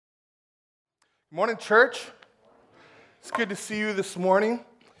Morning, church. It's good to see you this morning.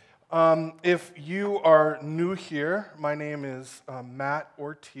 If you are new here, my name is Matt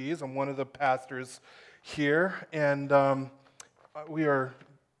Ortiz. I'm one of the pastors here, and we are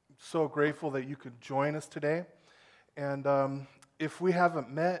so grateful that you could join us today. And if we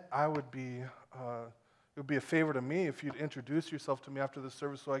haven't met, it would be a favor to me if you'd introduce yourself to me after the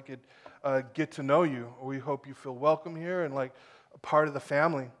service so I could get to know you. We hope you feel welcome here and like a part of the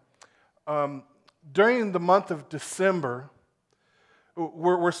family. During the month of December,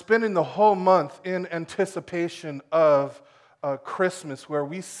 we're spending the whole month in anticipation of Christmas, where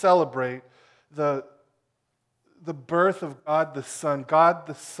we celebrate the birth of God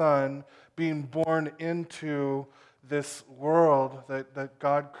the Son being born into this world that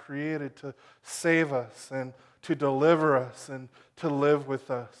God created to save us and to deliver us and to live with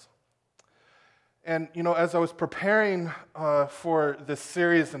us. And, as I was preparing for this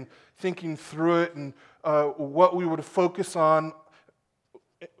series and thinking through it and what we would focus on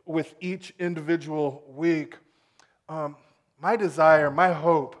with each individual week, my desire, my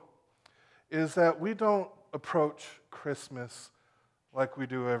hope is that we don't approach Christmas like we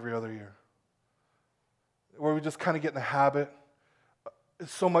do every other year, where we just kind of get in the habit,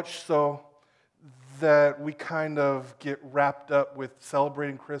 so much so that we kind of get wrapped up with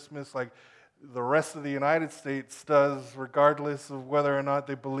celebrating Christmas like the rest of the United States does, regardless of whether or not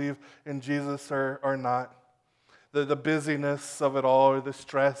they believe in Jesus or not. The busyness of it all, or the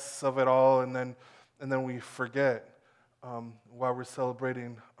stress of it all, and then we forget why we're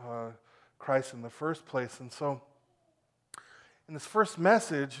celebrating Christ in the first place. And so, in this first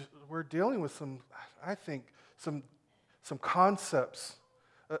message, we're dealing with some concepts,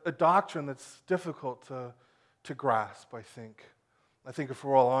 a doctrine that's difficult to grasp, I think. I think if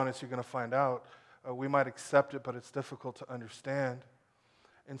we're all honest, you're going to find out we might accept it, but it's difficult to understand.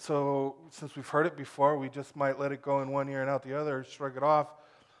 And so, since we've heard it before, we just might let it go in one ear and out the other, or shrug it off.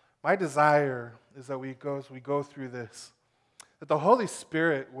 My desire is that as we go through this, that the Holy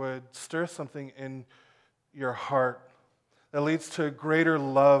Spirit would stir something in your heart that leads to a greater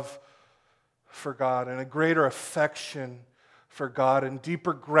love for God and a greater affection for God and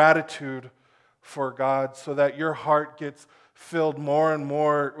deeper gratitude for God, so that your heart gets filled more and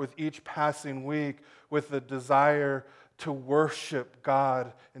more with each passing week with the desire to worship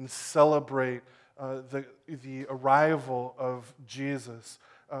God and celebrate the arrival of Jesus,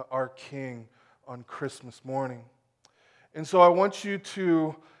 our King, on Christmas morning. And so I want you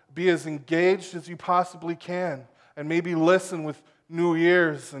to be as engaged as you possibly can, and maybe listen with new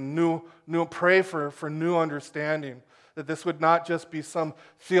ears and pray for new understanding. That this would not just be some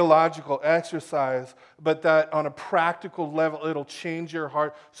theological exercise, but that on a practical level it'll change your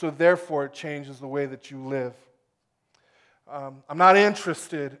heart, so therefore it changes the way that you live. I'm not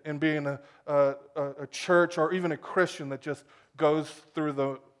interested in being a church or even a Christian that just goes through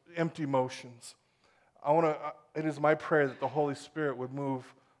the empty motions. It is my prayer that the Holy Spirit would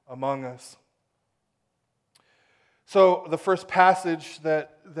move among us. So the first passage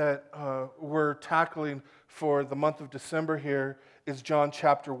that we're tackling for the month of December here is John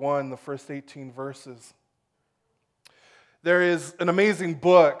chapter 1, the first 18 verses. There is an amazing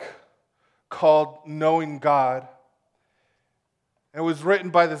book called Knowing God. It was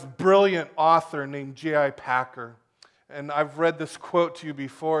written by this brilliant author named J.I. Packer. And I've read this quote to you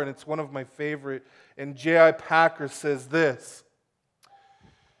before, and it's one of my favorite. And J.I. Packer says this.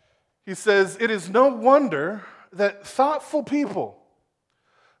 He says, "It is no wonder that thoughtful people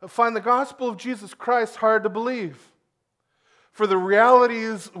find the gospel of Jesus Christ hard to believe, for the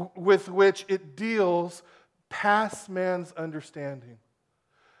realities with which it deals pass man's understanding.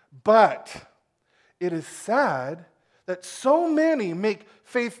 But it is sad that so many make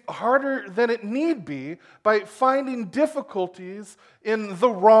faith harder than it need be by finding difficulties in the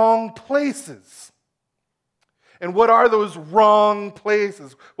wrong places." And what are those wrong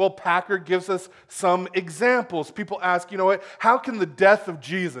places? Well, Packer gives us some examples. People ask, how can the death of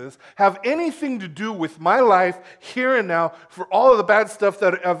Jesus have anything to do with my life here and now for all of the bad stuff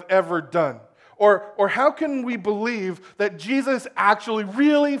that I've ever done? Or how can we believe that Jesus actually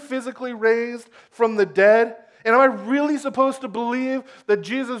really physically raised from the dead? And am I really supposed to believe that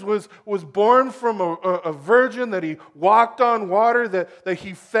Jesus was born from a virgin, that he walked on water, that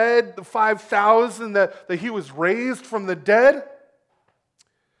he fed the 5,000, that he was raised from the dead?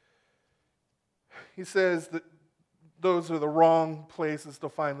 He says that those are the wrong places to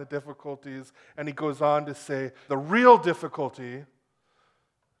find the difficulties. And he goes on to say, the real difficulty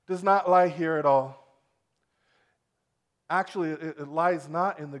does not lie here at all. Actually, it lies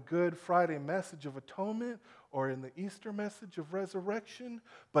not in the Good Friday message of atonement or in the Easter message of resurrection,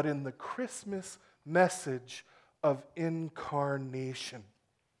 but in the Christmas message of incarnation.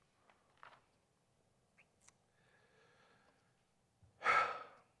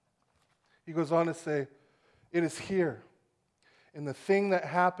 He goes on to say, it is here, in the thing that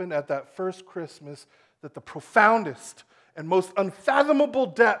happened at that first Christmas, that the profoundest and most unfathomable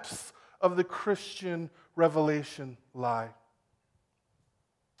depths of the Christian revelation lie.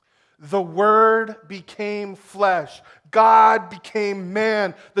 The Word became flesh. God became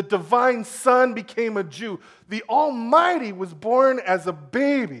man. The divine Son became a Jew. The Almighty was born as a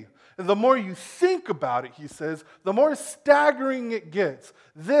baby. And the more you think about it, he says, the more staggering it gets.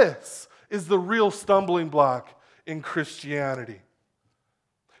 This is the real stumbling block in Christianity.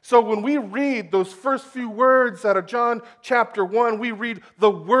 So when we read those first few words out of John chapter 1, we read,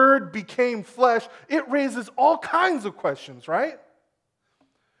 the Word became flesh. It raises all kinds of questions, right?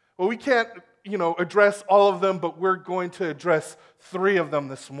 Well, we can't, address all of them, but we're going to address 3 of them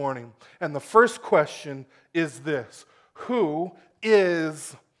this morning. And the first question is this: who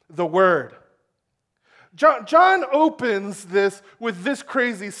is the Word? John opens this with this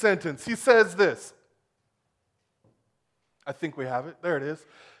crazy sentence. He says this. I think we have it. There it is.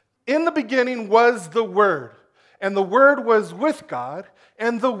 In the beginning was the Word, and the Word was with God,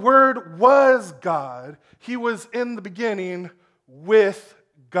 and the Word was God. He was in the beginning with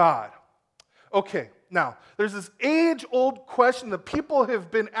God. Okay, now, there's this age-old question that people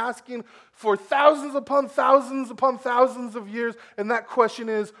have been asking for thousands upon thousands of years, and that question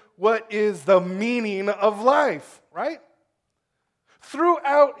is, what is the meaning of life, right?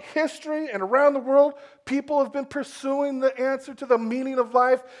 Throughout history and around the world, people have been pursuing the answer to the meaning of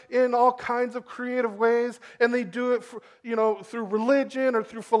life in all kinds of creative ways, and they do it through religion or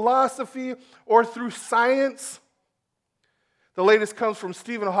through philosophy or through science. The latest comes from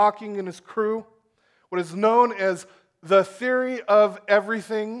Stephen Hawking and his crew, what is known as the theory of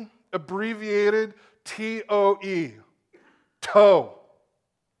everything, abbreviated TOE, TOE.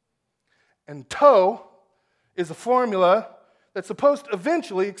 And TOE is a formula that's supposed to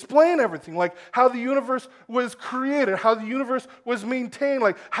eventually explain everything, like how the universe was created, how the universe was maintained,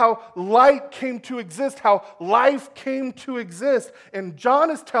 like how light came to exist, how life came to exist. And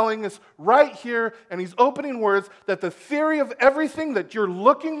John is telling us right here, and he's opening words, that the theory of everything that you're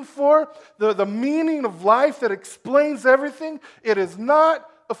looking for, the meaning of life that explains everything, it is not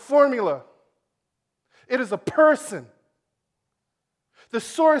a formula. It is a person. The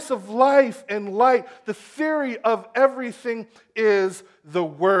source of life and light, the theory of everything is the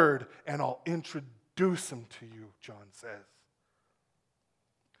Word. And I'll introduce him to you, John says.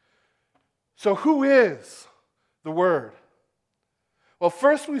 So who is the Word? Well,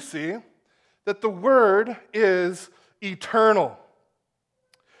 first we see that the Word is eternal.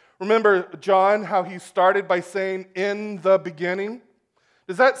 Remember John, how he started by saying, in the beginning?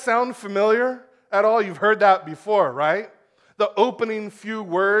 Does that sound familiar at all? You've heard that before, right? The opening few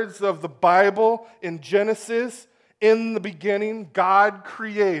words of the Bible in Genesis, in the beginning, God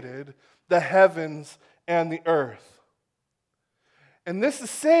created the heavens and the earth. And this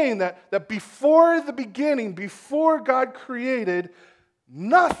is saying that before the beginning, before God created,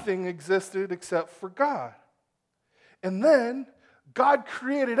 nothing existed except for God. And then God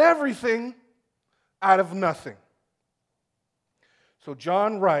created everything out of nothing. So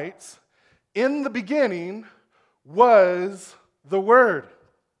John writes, in the beginning was the Word.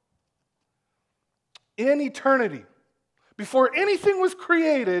 In eternity, before anything was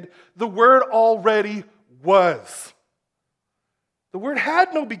created, the Word already was. The Word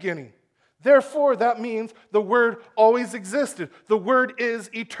had no beginning. Therefore, that means the Word always existed. The Word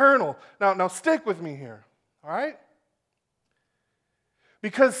is eternal. Now stick with me here, all right?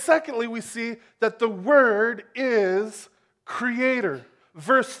 Because secondly, we see that the Word is creator.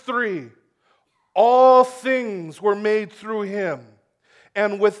 Verse 3, all things were made through him,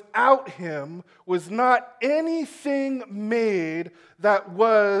 and without him was not anything made that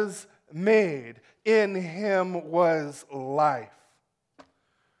was made. In him was life.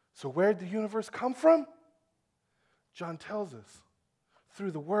 So where did the universe come from? John tells us,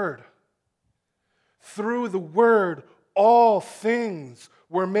 through the Word. Through the Word, all things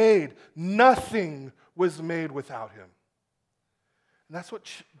were made. Nothing was made without him. And that's what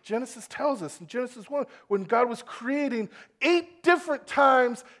Genesis tells us in Genesis 1. When God was creating 8 different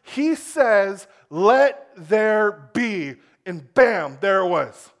times, he says, let there be. And bam, there it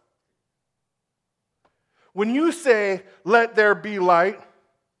was. When you say, let there be light,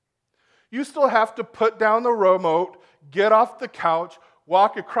 you still have to put down the remote, get off the couch,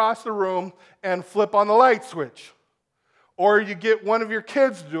 walk across the room, and flip on the light switch. Or you get one of your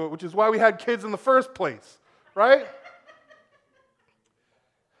kids to do it, which is why we had kids in the first place, right?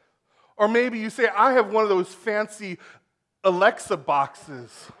 Or maybe you say, I have one of those fancy Alexa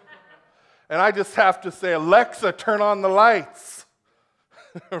boxes, and I just have to say, Alexa, turn on the lights,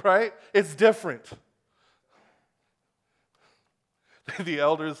 right? It's different. The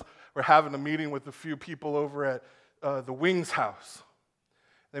elders were having a meeting with a few people over at the Wings house.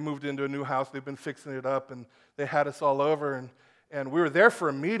 They moved into a new house. They've been fixing it up, and they had us all over, and we were there for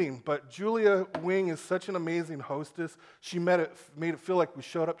a meeting, but Julia Wing is such an amazing hostess. She made it feel like we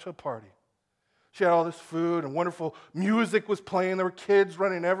showed up to a party. She had all this food, and wonderful music was playing. There were kids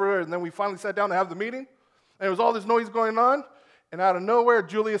running everywhere, and then we finally sat down to have the meeting, and there was all this noise going on, and out of nowhere,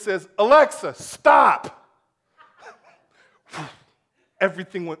 Julia says, Alexa, stop!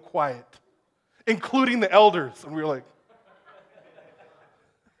 Everything went quiet, including the elders, and we were like...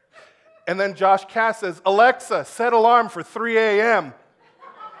 And then Josh Cass says, Alexa, set alarm for 3 a.m.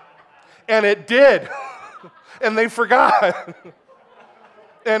 And it did. And they forgot.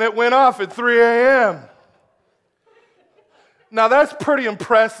 And it went off at 3 a.m. Now that's pretty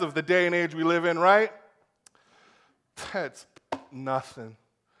impressive, the day and age we live in, right? That's nothing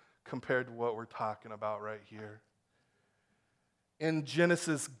compared to what we're talking about right here. In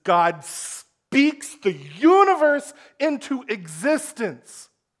Genesis, God speaks the universe into existence.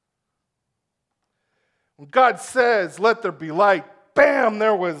 When God says, let there be light, bam,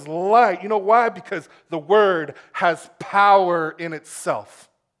 there was light. You know why? Because the Word has power in itself.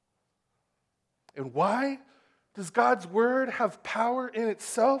 And why does God's Word have power in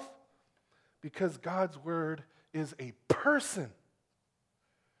itself? Because God's Word is a person.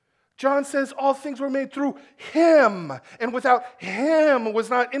 John says all things were made through Him, and without Him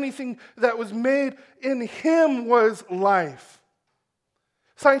was not anything that was made. In Him was life.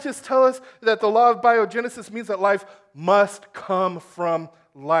 Scientists tell us that the law of biogenesis means that life must come from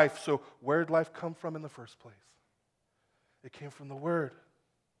life. So where did life come from in the first place? It came from the Word.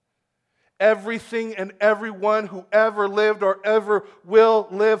 Everything and everyone who ever lived or ever will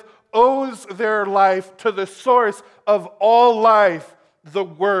live owes their life to the source of all life, the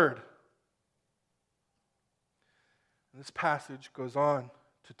Word. And this passage goes on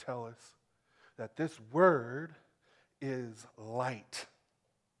to tell us that this Word is light.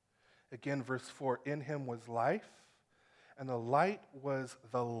 Again, verse 4, in Him was life, and the light was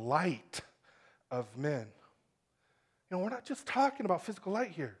the light of men. You know, we're not just talking about physical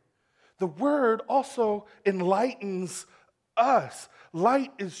light here. The Word also enlightens us.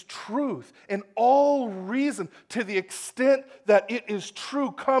 Light is truth, and all reason, to the extent that it is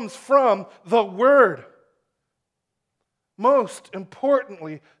true, comes from the Word. Most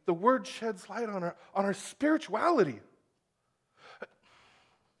importantly, the Word sheds light on our spirituality.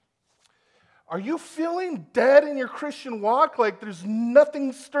 Are you feeling dead in your Christian walk, like there's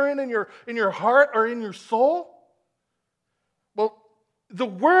nothing stirring in your heart or in your soul? Well, the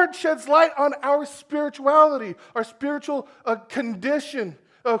Word sheds light on our spirituality, our spiritual condition,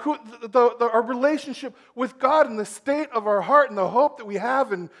 our relationship with God and the state of our heart and the hope that we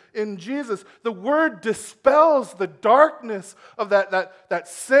have in Jesus. The Word dispels the darkness of that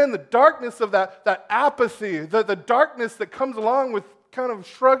sin, the darkness of that apathy, the darkness that comes along with kind of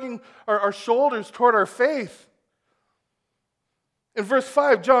shrugging our shoulders toward our faith. In verse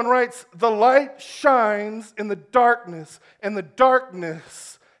 5, John writes, the light shines in the darkness, and the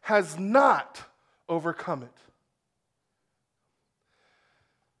darkness has not overcome it.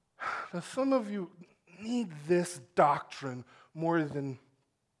 Now, some of you need this doctrine more than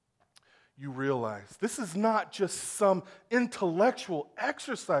you realize. This is not just some intellectual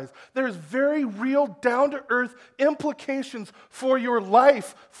exercise. There's very real, down-to-earth implications for your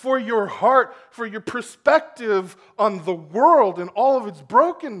life, for your heart, for your perspective on the world and all of its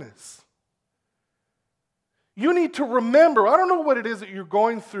brokenness. You need to remember, I don't know what it is that you're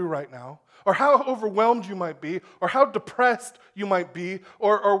going through right now, or how overwhelmed you might be, or how depressed you might be,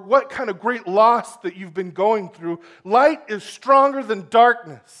 or what kind of great loss that you've been going through. Light is stronger than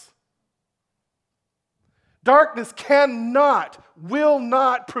darkness. Darkness will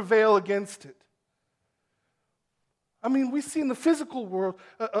not prevail against it. I mean, we see in the physical world,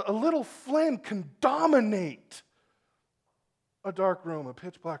 a little flame can dominate a dark room, a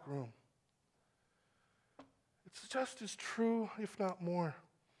pitch black room. It's just as true, if not more,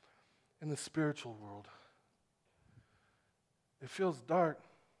 in the spiritual world. It feels dark.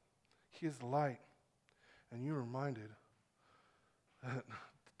 He is the light. And you're reminded that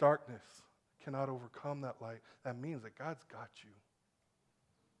darkness cannot overcome that light. That means that God's got you.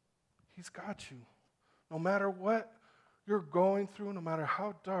 He's got you. No matter what you're going through, no matter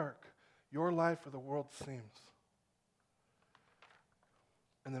how dark your life or the world seems.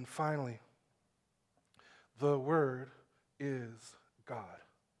 And then finally, The Word is God.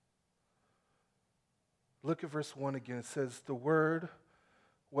 Look at verse 1 again. It says, the Word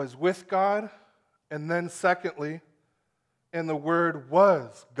was with God, and then secondly, and the Word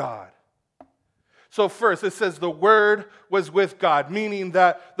was God. So first, it says the Word was with God, meaning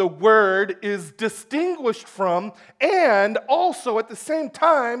that the Word is distinguished from and also at the same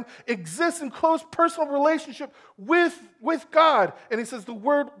time exists in close personal relationship with God. And he says the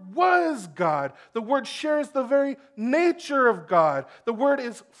Word was God. The Word shares the very nature of God. The Word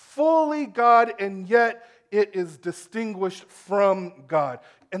is fully God, and yet it is distinguished from God.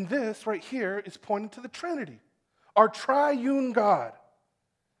 And this right here is pointing to the Trinity, our triune God.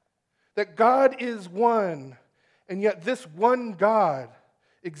 That God is one, and yet this one God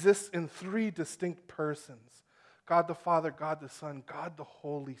exists in three distinct persons. God the Father, God the Son, God the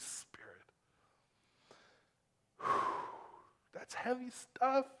Holy Spirit. Whew. That's heavy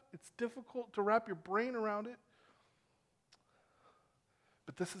stuff. It's difficult to wrap your brain around it.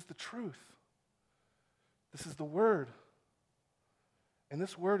 But this is the truth. This is the Word. And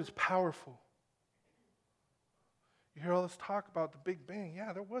this Word is powerful. You hear all this talk about the Big Bang.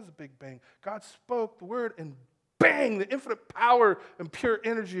 Yeah, there was a Big Bang. God spoke the Word, and bang, the infinite power and pure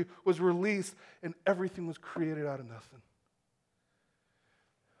energy was released, and everything was created out of nothing.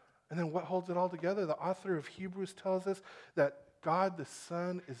 And then what holds it all together? The author of Hebrews tells us that God the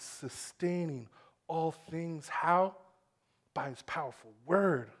Son is sustaining all things. How? By His powerful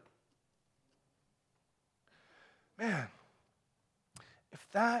Word. Man, if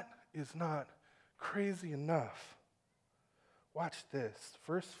that is not crazy enough, watch this,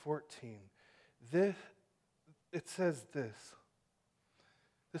 verse 14. It says this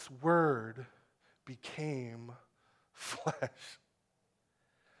Word became flesh.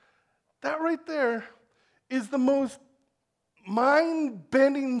 That right there is the most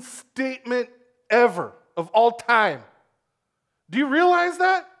mind-bending statement ever of all time. Do you realize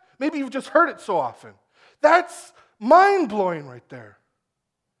that? Maybe you've just heard it so often. That's mind-blowing right there.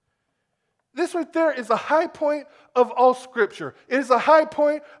 This right there is a high point of all Scripture. It is a high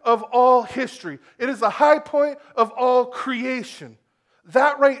point of all history. It is a high point of all creation.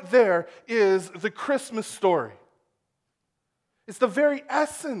 That right there is the Christmas story. It's the very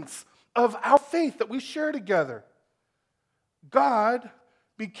essence of our faith that we share together. God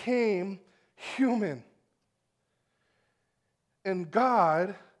became human. And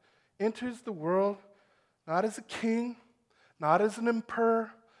God enters the world not as a king, not as an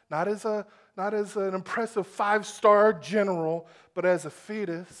emperor, not as an impressive 5-star general, but as a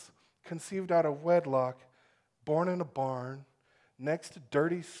fetus conceived out of wedlock, born in a barn, next to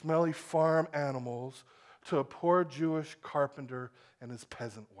dirty, smelly farm animals, to a poor Jewish carpenter and his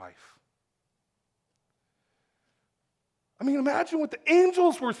peasant wife. I mean, imagine what the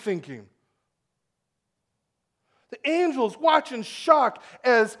angels were thinking. The angels watch in shock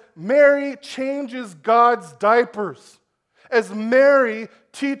as Mary changes God's diapers. As Mary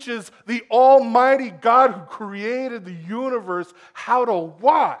teaches the almighty God who created the universe how to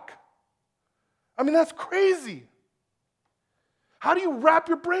walk. I mean, that's crazy. How do you wrap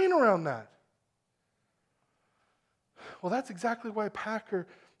your brain around that? Well, that's exactly why Packer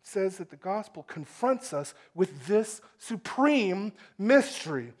says that the gospel confronts us with this supreme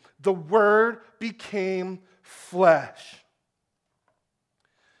mystery. The Word became flesh.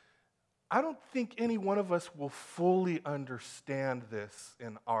 I don't think any one of us will fully understand this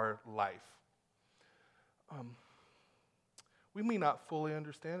in our life. We may not fully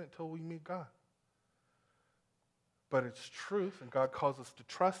understand it until we meet God. But it's truth, and God calls us to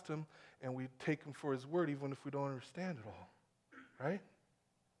trust Him, and we take Him for His word even if we don't understand it all. Right?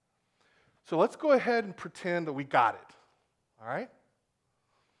 So let's go ahead and pretend that we got it. All right?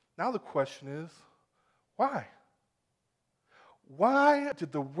 Now the question is, why? Why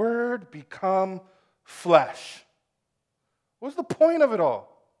did the Word become flesh? What's the point of it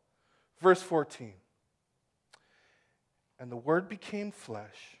all? Verse 14. And the Word became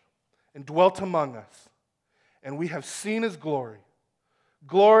flesh and dwelt among us, and we have seen His glory.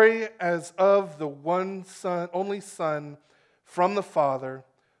 Glory as of the one Son, only Son from the Father,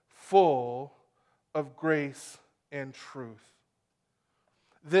 full of grace and truth.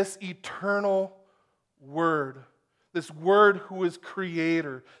 This eternal Word, this Word who is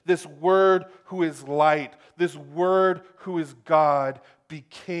Creator, this Word who is light, this Word who is God,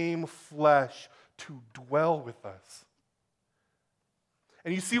 became flesh to dwell with us.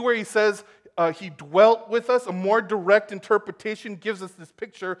 And you see where he says He dwelt with us? A more direct interpretation gives us this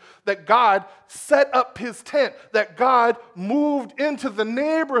picture that God set up His tent, that God moved into the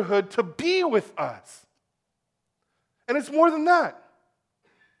neighborhood to be with us. And it's more than that.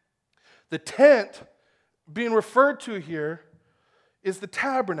 The tent being referred to here is the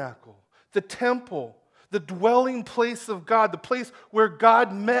tabernacle, the temple, the dwelling place of God, the place where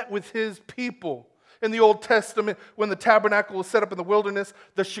God met with his people. In the Old Testament, when the tabernacle was set up in the wilderness,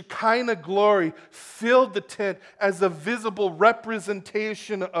 the Shekinah glory filled the tent as a visible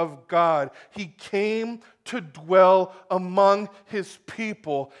representation of God. He came to dwell among his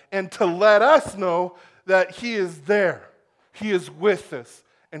people and to let us know that he is there, he is with us,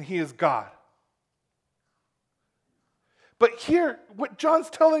 and he is God. But here, what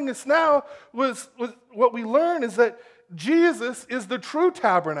John's telling us now was what we learn is that Jesus is the true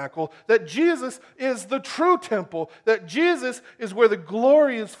tabernacle, that Jesus is the true temple, that Jesus is where the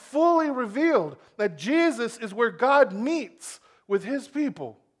glory is fully revealed, that Jesus is where God meets with his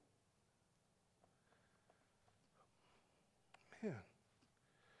people. Man.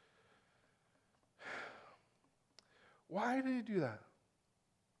 Why did he do that?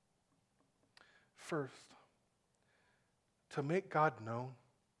 First, to make God known,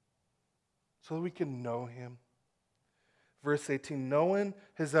 so that we can know him. Verse 18, no one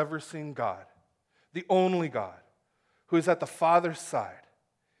has ever seen God, the only God, who is at the Father's side.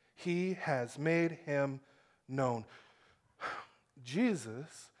 He has made him known.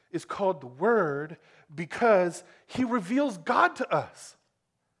 Jesus is called the Word because he reveals God to us.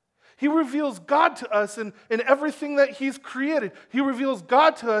 He reveals God to us in everything that he's created. He reveals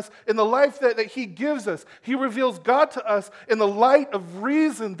God to us in the life that he gives us. He reveals God to us in the light of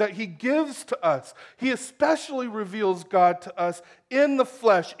reason that he gives to us. He especially reveals God to us in the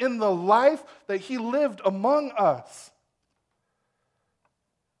flesh, in the life that he lived among us.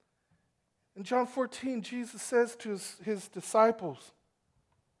 In John 14, Jesus says to his disciples,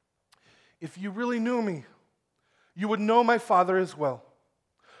 if you really knew me, you would know my Father as well.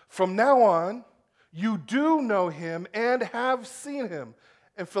 From now on, you do know him and have seen him.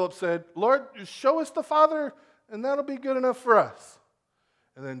 And Philip said, Lord, show us the Father, and that'll be good enough for us.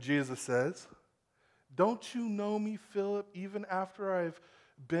 And then Jesus says, don't you know me, Philip, even after I've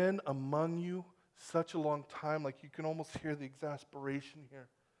been among you such a long time? Like you can almost hear the exasperation here.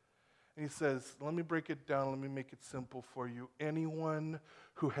 And he says, let me break it down. Let me make it simple for you. Anyone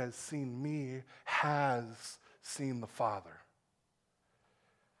who has seen me has seen the Father.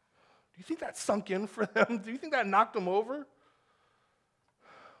 Do you think that sunk in for them? Do you think that knocked them over?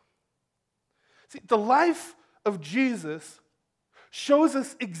 See, the life of Jesus shows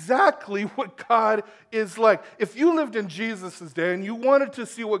us exactly what God is like. If you lived in Jesus' day and you wanted to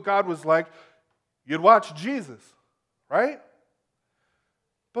see what God was like, you'd watch Jesus, right?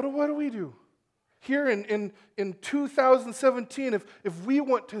 But what do? Here in 2017, if we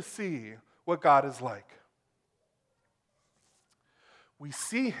want to see what God is like, we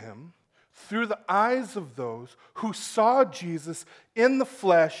see him through the eyes of those who saw Jesus in the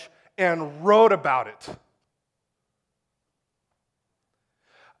flesh and wrote about it.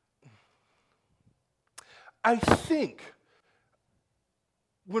 I think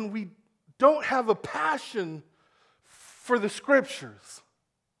when we don't have a passion for the Scriptures,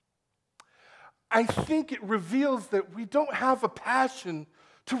 I think it reveals that we don't have a passion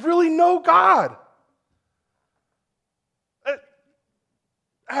to really know God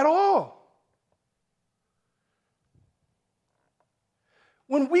at all.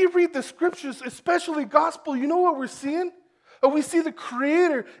 When we read the Scriptures, especially gospel, you know what we're seeing? We see the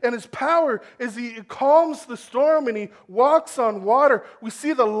Creator and his power as he calms the storm and he walks on water. We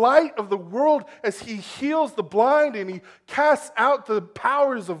see the light of the world as he heals the blind and he casts out the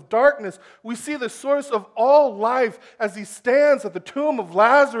powers of darkness. We see the source of all life as he stands at the tomb of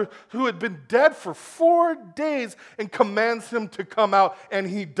Lazarus, who had been dead for 4 days, and commands him to come out, and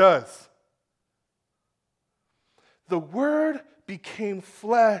he does. The Word became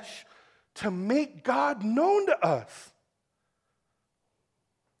flesh to make God known to us.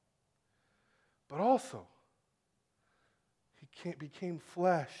 But also, he became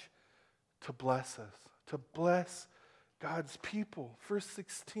flesh to bless us, to bless God's people. Verse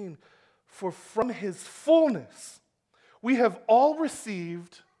 16, for from his fullness we have all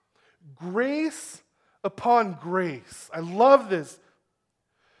received grace upon grace. I love this.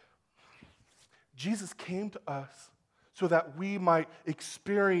 Jesus came to us so that we might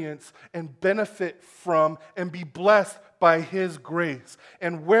experience and benefit from and be blessed by his grace.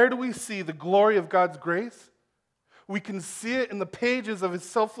 And where do we see the glory of God's grace? We can see it in the pages of his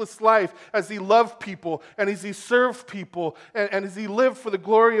selfless life as he loved people and as he served people and as he lived for the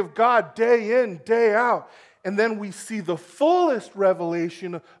glory of God day in, day out. And then we see the fullest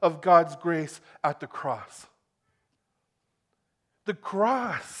revelation of God's grace at the cross. The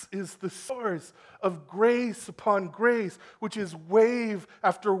cross is the source of grace upon grace, which is wave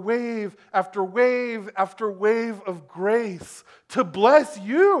after wave after wave after wave of grace to bless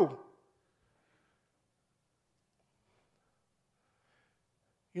you.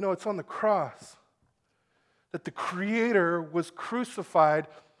 You know, it's on the cross that the Creator was crucified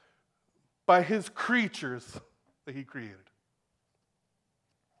by His creatures that He created.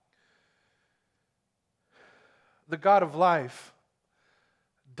 The God of life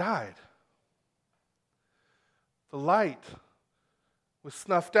died. The light was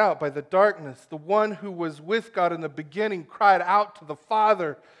snuffed out by the darkness. The one who was with God in the beginning cried out to the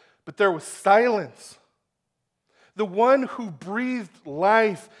Father, but there was silence. The one who breathed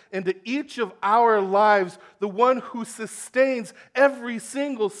life into each of our lives, the one who sustains every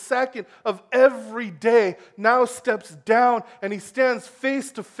single second of every day, now steps down and He stands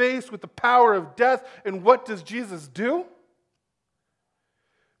face to face with the power of death. And what does Jesus do?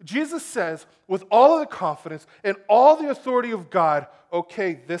 Jesus says, with all of the confidence and all the authority of God,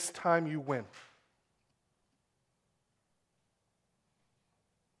 okay, this time you win.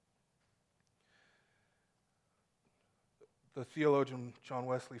 The theologian John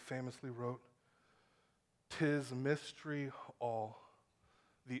Wesley famously wrote, "'Tis a mystery all,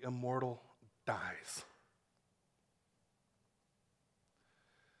 the immortal dies."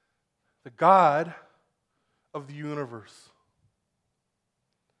 The God of the universe,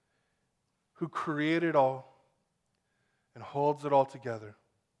 who created all and holds it all together,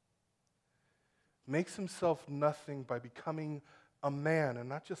 makes Himself nothing by becoming a man, and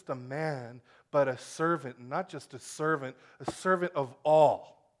not just a man, but a servant, and not just a servant of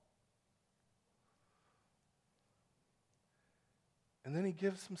all. And then He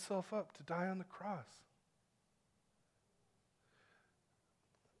gives Himself up to die on the cross.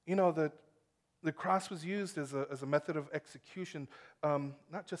 You know, the cross was used as a method of execution,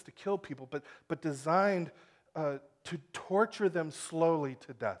 not just to kill people, but designed to torture them slowly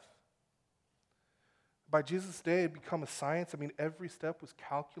to death. By Jesus' day, it had become a science. I mean, every step was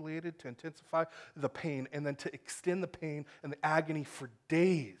calculated to intensify the pain and then to extend the pain and the agony for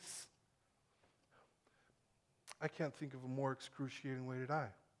days. I can't think of a more excruciating way to die.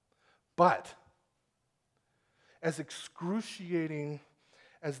 But as excruciating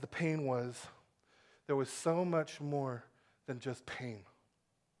as the pain was, there was so much more than just pain.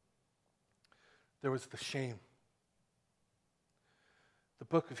 There was the shame. The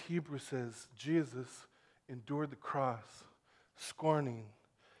book of Hebrews says Jesus endured the cross, scorning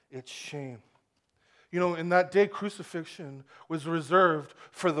its shame. You know, in that day, crucifixion was reserved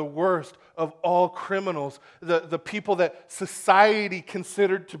for the worst of all criminals, the people that society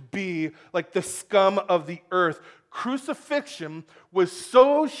considered to be like the scum of the earth. Crucifixion was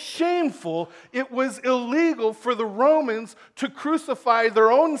so shameful, it was illegal for the Romans to crucify their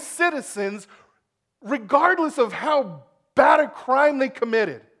own citizens, regardless of how bad a crime they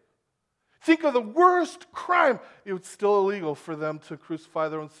committed. Think of the worst crime. It was still illegal for them to crucify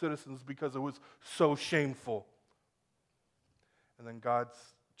their own citizens because it was so shameful. And then God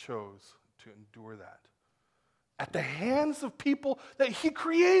chose to endure that at the hands of people that He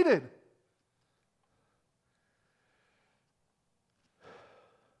created.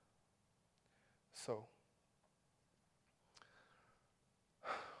 So,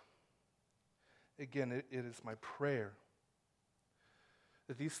 again, it is my prayer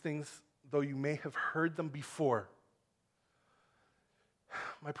that these things, though you may have heard them before,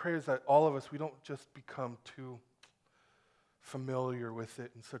 my prayer is that all of us, we don't just become too familiar with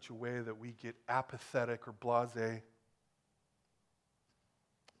it in such a way that we get apathetic or blasé.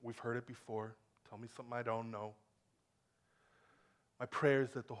 We've heard it before. Tell me something I don't know. My prayer is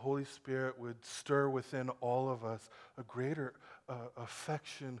that the Holy Spirit would stir within all of us a greater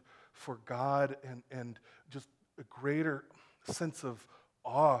affection for God and just a greater sense of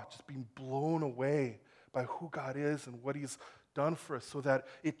awe, just being blown away by who God is and what He's done for us, so that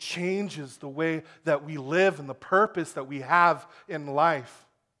it changes the way that we live and the purpose that we have in life.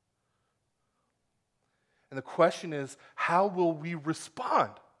 And the question is, how will we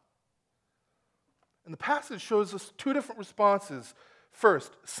respond? And the passage shows us two different responses.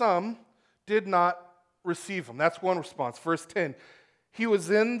 First, some did not receive Him. That's one response. Verse 10, He was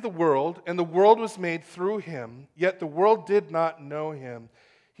in the world, and the world was made through Him, yet the world did not know Him.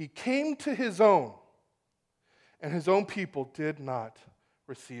 He came to His own, and His own people did not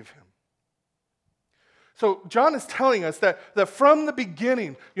receive Him. So John is telling us that from the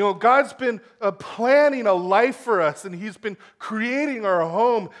beginning, you know, God's been planning a life for us, and He's been creating our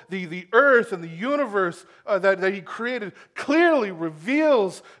home. The earth and the universe that He created clearly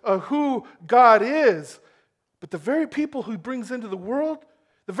reveals who God is. But the very people who he brings into the world,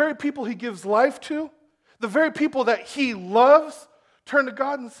 the very people he gives life to, the very people that he loves, turn to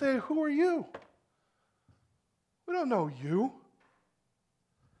God and say, who are you? We don't know you.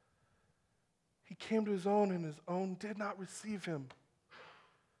 He came to his own, and his own did not receive him.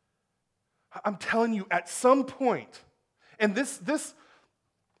 I'm telling you, at some point, and this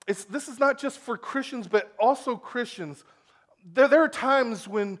is not just for Christians, but also Christians, there are times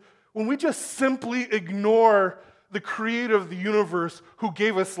when we just simply ignore the creator of the universe who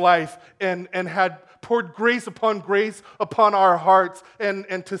gave us life and had poured grace upon our hearts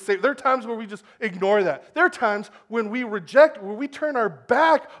and to save. There are times where we just ignore that. There are times when we reject, where we turn our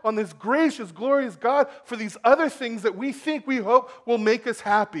back on this gracious, glorious God for these other things that we think, we hope will make us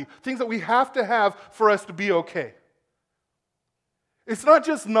happy, things that we have to have for us to be okay. It's not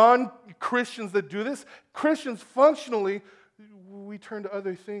just non-Christians that do this. Christians functionally, we turn to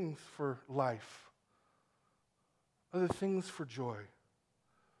other things for life, other things for joy.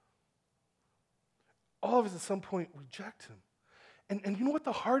 All of us at some point reject him. And you know what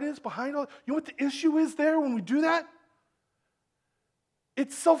the heart is behind all? You know what the issue is there when we do that?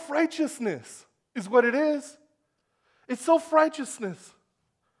 It's self-righteousness is what it is. It's self-righteousness.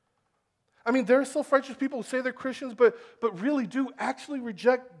 I mean, there are self-righteous people who say they're Christians, but really do actually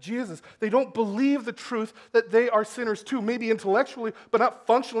reject Jesus. They don't believe the truth that they are sinners too, maybe intellectually, but not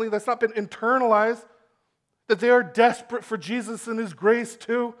functionally. That's not been internalized. That they are desperate for Jesus and his grace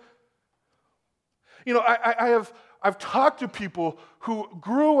too. You know, I've talked to people who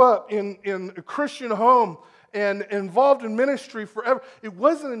grew up in a Christian home and involved in ministry forever. It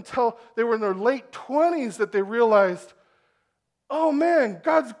wasn't until they were in their late 20s that they realized, oh man,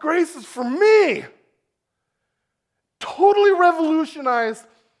 God's grace is for me. Totally revolutionized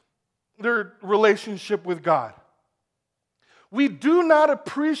their relationship with God. We do not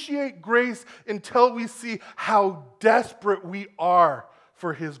appreciate grace until we see how desperate we are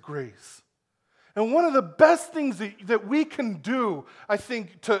for his grace. And one of the best things that we can do, I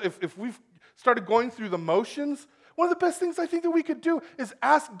think, if we've started going through the motions, one of the best things I think that we could do is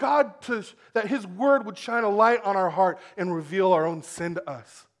ask God that his word would shine a light on our heart and reveal our own sin to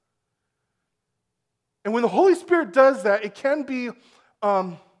us. And when the Holy Spirit does that, it can be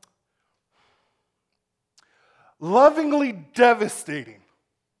lovingly devastating.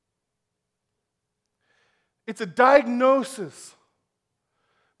 It's a diagnosis.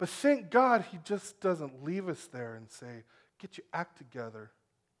 But thank God he just doesn't leave us there and say, get your act together.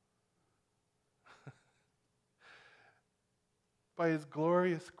 By his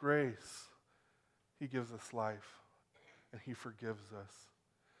glorious grace, he gives us life and he forgives us.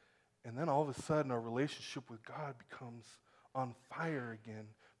 And then all of a sudden our relationship with God becomes on fire again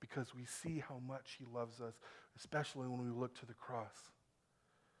because we see how much he loves us, especially when we look to the cross.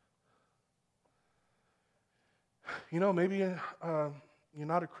 You know, maybe you're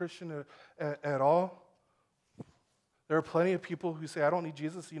not a Christian at all. There are plenty of people who say, I don't need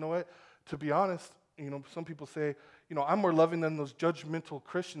Jesus. You know what? To be honest, some people say, I'm more loving than those judgmental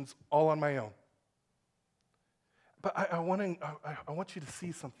Christians all on my own. But I want you to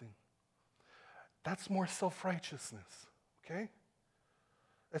see something. That's more self-righteousness, okay?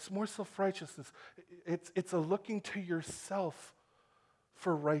 That's more self-righteousness. It's a looking to yourself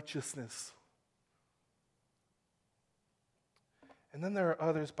for righteousness. And then there are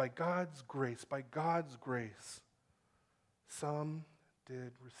others, by God's grace, some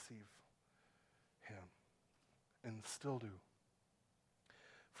did receive him and still do.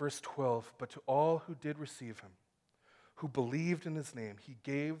 Verse 12, but to all who did receive him, who believed in his name, he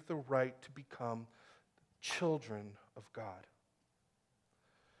gave the right to become children of God.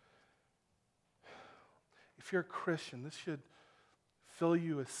 If you're a Christian, this should fill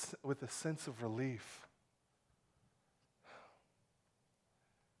you with a sense of relief.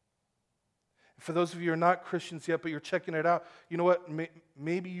 For those of you who are not Christians yet, but you're checking it out, you know what?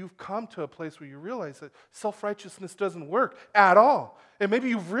 Maybe you've come to a place where you realize that self-righteousness doesn't work at all. And maybe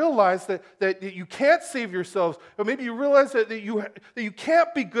you've realized that you can't save yourselves. Or maybe you realize that you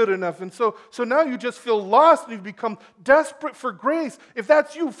can't be good enough. And so now you just feel lost and you've become desperate for grace. If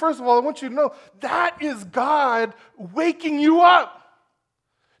that's you, first of all, I want you to know that is God waking you up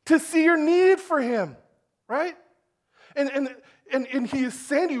to see your need for him, right? And he is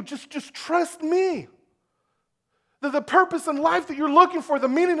saying to you, just trust me. The purpose in life that you're looking for, the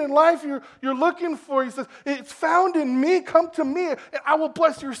meaning in life you're looking for, he says, it's found in me. Come to me, and I will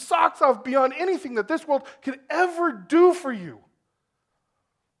bless your socks off beyond anything that this world could ever do for you.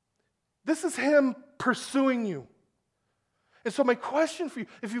 This is him pursuing you. And so my question for you,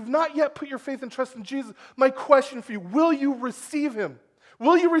 if you've not yet put your faith and trust in Jesus, my question for you, will you receive him?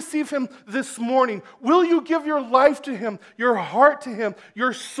 Will you receive him this morning? Will you give your life to him, your heart to him,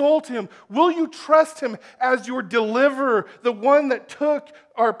 your soul to him? Will you trust him as your deliverer, the one that took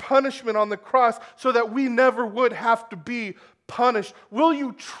our punishment on the cross so that we never would have to be punished? Will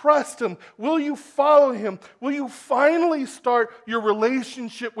you trust him? Will you follow him? Will you finally start your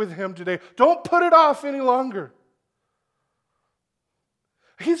relationship with him today? Don't put it off any longer.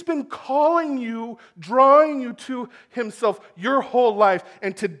 He's been calling you, drawing you to himself your whole life.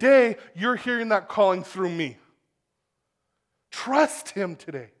 And today, you're hearing that calling through me. Trust him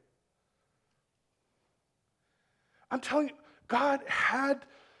today. I'm telling you, God had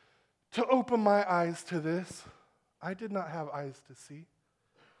to open my eyes to this. I did not have eyes to see.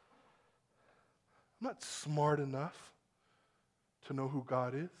 I'm not smart enough to know who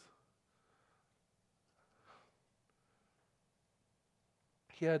God is.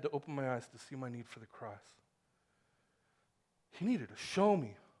 He had to open my eyes to see my need for the cross. He needed to show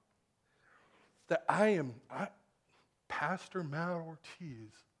me that Pastor Matt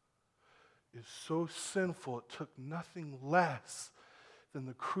Ortiz is so sinful it took nothing less than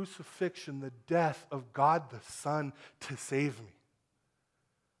the crucifixion, the death of God the Son to save me.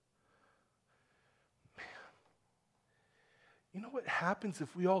 Man, you know what happens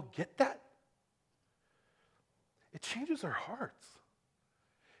if we all get that? It changes our hearts.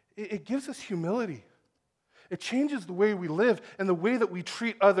 It gives us humility. It changes the way we live and the way that we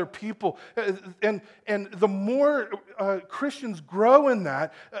treat other people. And the more Christians grow in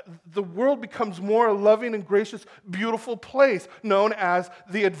that, the world becomes more a loving and gracious, beautiful place known as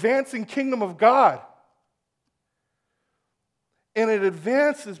the advancing kingdom of God. And it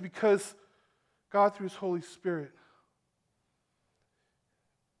advances because God, through his Holy Spirit,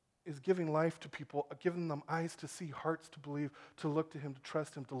 is giving life to people, giving them eyes to see, hearts to believe, to look to him, to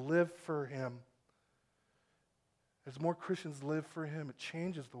trust him, to live for him. As more Christians live for him, it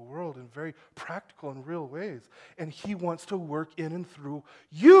changes the world in very practical and real ways. And he wants to work in and through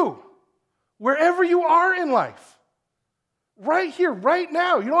you, wherever you are in life. Right here, right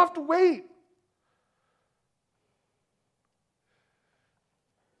now. You don't have to wait.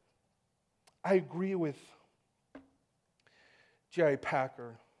 I agree with J.I.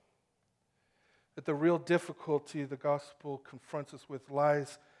 Packer that the real difficulty the gospel confronts us with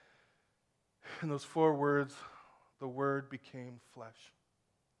lies in those 4 words, the Word became flesh.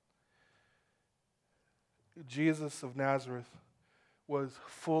 Jesus of Nazareth was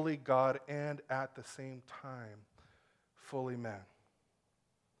fully God and at the same time fully man.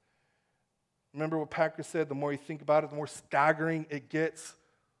 Remember what Packer said, the more you think about it, the more staggering it gets.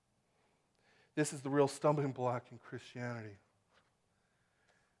 This is the real stumbling block in Christianity.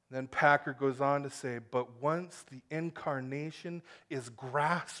 Then Packer goes on to say, but once the incarnation is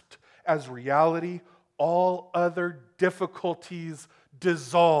grasped as reality, all other difficulties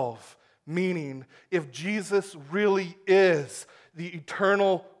dissolve. Meaning, if Jesus really is the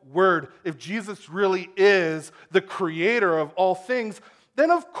eternal Word, if Jesus really is the creator of all things,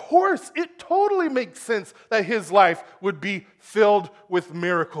 then of course it totally makes sense that his life would be filled with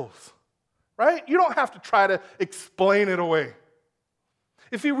miracles. Right? You don't have to try to explain it away.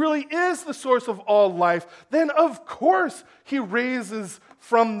 If he really is the source of all life, then of course he raises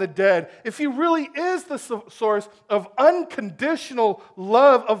from the dead. If he really is the source of unconditional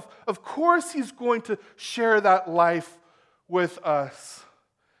love, of course he's going to share that life with us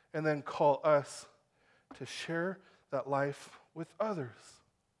and then call us to share that life with others.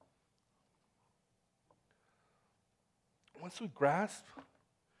 Once we grasp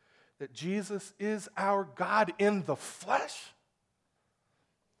that Jesus is our God in the flesh,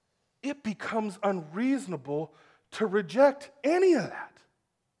 it becomes unreasonable to reject any of that.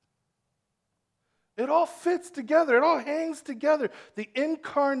 It all fits together. It all hangs together. The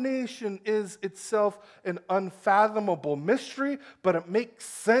incarnation is itself an unfathomable mystery, but it makes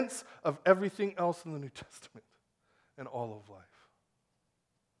sense of everything else in the New Testament and all of life.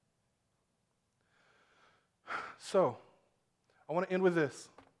 So, I want to end with this.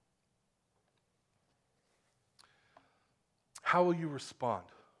 How will you respond?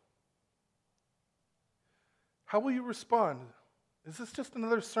 How will you respond? Is this just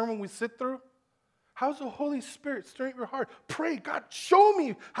another sermon we sit through? How's the Holy Spirit stirring your heart? Pray, God, show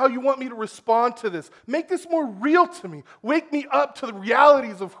me how you want me to respond to this. Make this more real to me. Wake me up to the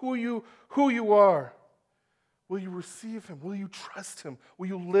realities of who you are. Will you receive him? Will you trust him? Will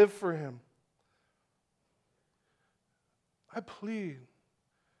you live for him? I plead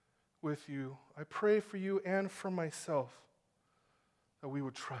with you. I pray for you and for myself that we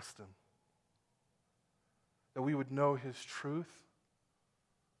would trust him. That we would know his truth,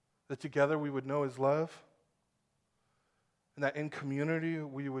 that together we would know his love, and that in community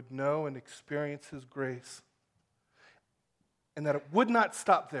we would know and experience His grace, and that it would not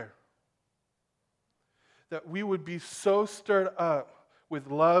stop there. That we would be so stirred up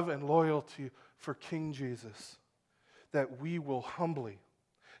with love and loyalty for King Jesus that we will humbly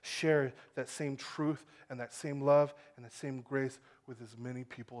share that same truth and that same love and that same grace with as many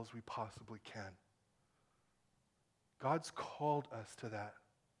people as we possibly can. God's called us to that.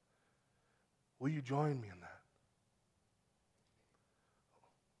 Will you join me in that?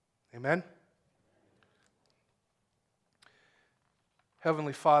 Amen?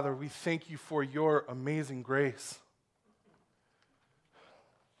 Heavenly Father, we thank you for your amazing grace.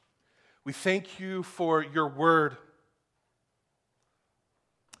 We thank you for your word.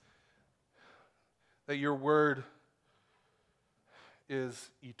 That your word is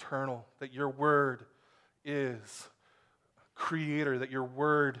eternal. That your word is creator. That your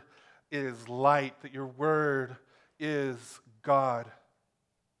word is light. That your word is God.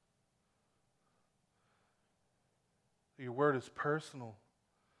 That your word is personal.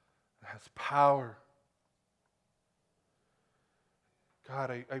 It has power. God,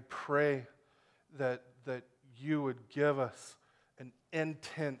 I pray that you would give us an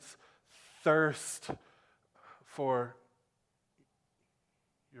intense thirst for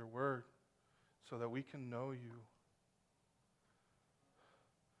your word so that we can know you.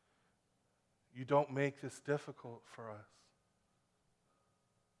 You don't make this difficult for us.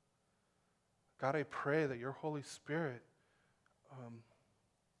 God, I pray that your Holy Spirit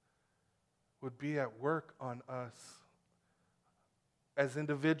would be at work on us as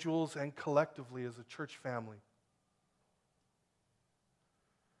individuals and collectively as a church family.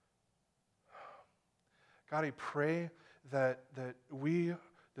 God, I pray that we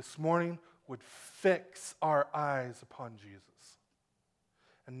this morning would fix our eyes upon Jesus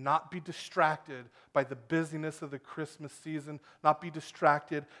and not be distracted by the busyness of the Christmas season, not be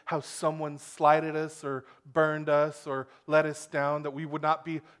distracted how someone slighted us or burned us or let us down, that we would not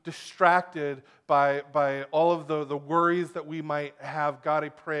be distracted by all of the worries that we might have. God, I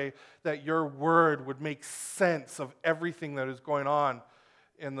pray that your word would make sense of everything that is going on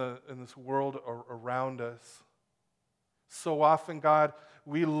in this world around us. So often, God,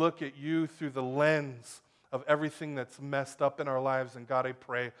 we look at you through the lens of everything that's messed up in our lives. And God, I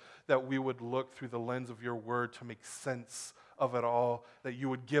pray that we would look through the lens of your word to make sense of it all, that you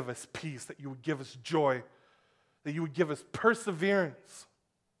would give us peace, that you would give us joy, that you would give us perseverance,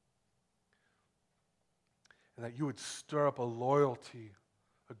 and that you would stir up a loyalty,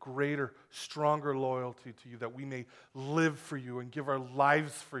 a greater, stronger loyalty to you, that we may live for you and give our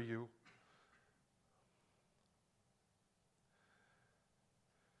lives for you.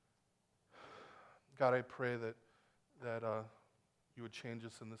 God, I pray that you would change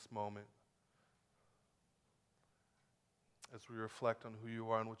us in this moment as we reflect on who you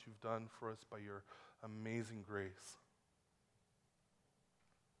are and what you've done for us by your amazing grace.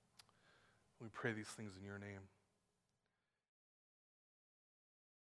 We pray these things in your name.